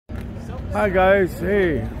Hi guys,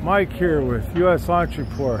 hey, Mike here with US Launch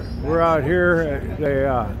Report. We're out here at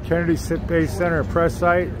the Kennedy Space Center Press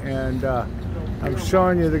Site, and I'm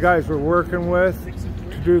showing you the guys we're working with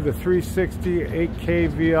to do the 360 8K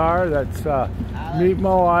VR. That's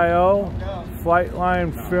Meetmo.io,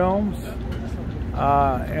 Flightline Films,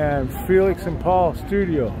 and Felix and Paul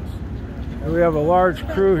Studios. And we have a large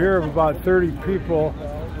crew here of about 30 people,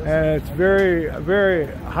 and it's very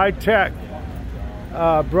high-tech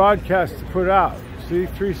broadcast to put out. See,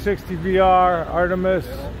 360 VR, Artemis,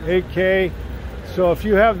 8K. So if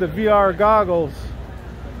you have the VR goggles,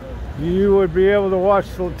 you would be able to watch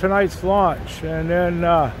tonight's launch. And then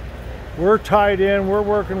we're tied in, we're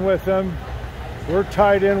working with them. We're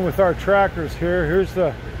tied in with our trackers here. Here's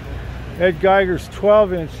the Ed Geiger's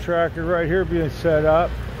 12-inch tracker right here being set up.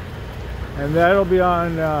 And that'll be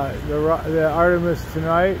on the Artemis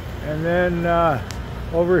tonight. And then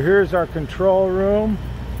over here's our control room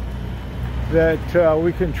that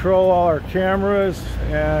we control all our cameras,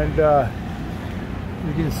 and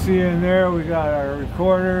you can see in there we got our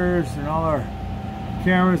recorders and all our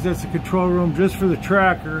cameras. That's the control room just for the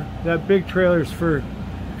tracker. That big trailer's for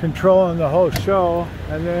controlling the whole show.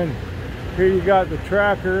 And then here you got the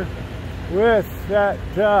tracker with that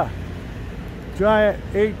giant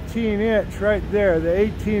 18-inch right there, the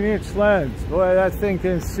 18-inch lens. Boy, that thing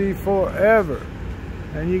can see forever.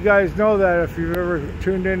 And you guys know that if you've ever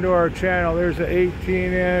tuned into our channel. There's an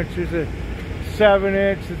 18-inch, there's a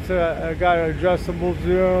 7-inch, it's got an adjustable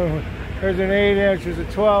zoom. There's an 8-inch, there's a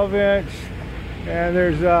 12-inch, and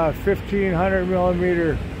there's a 1500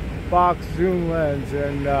 millimeter box zoom lens.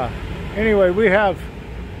 And anyway, we have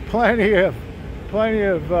plenty of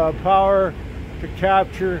power to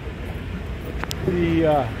capture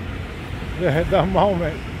the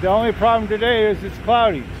moment. The only problem today is it's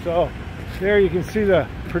cloudy. So there you can see the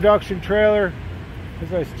production trailer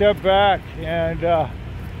as I step back. And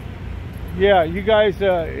yeah, you guys,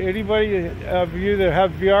 anybody of you that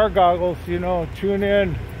have VR goggles, you know, tune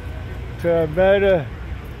in to Meta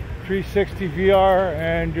 360 VR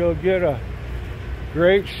and you'll get a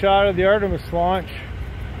great shot of the Artemis launch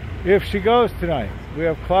if she goes tonight. We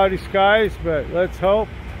have cloudy skies, but let's hope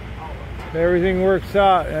everything works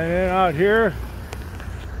out. And then out here,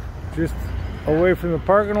 just away from the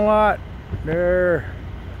parking lot, there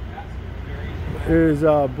is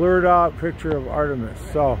a blurred out picture of Artemis.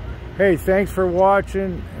 So hey, thanks for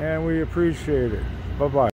watching and we appreciate it. Bye-bye.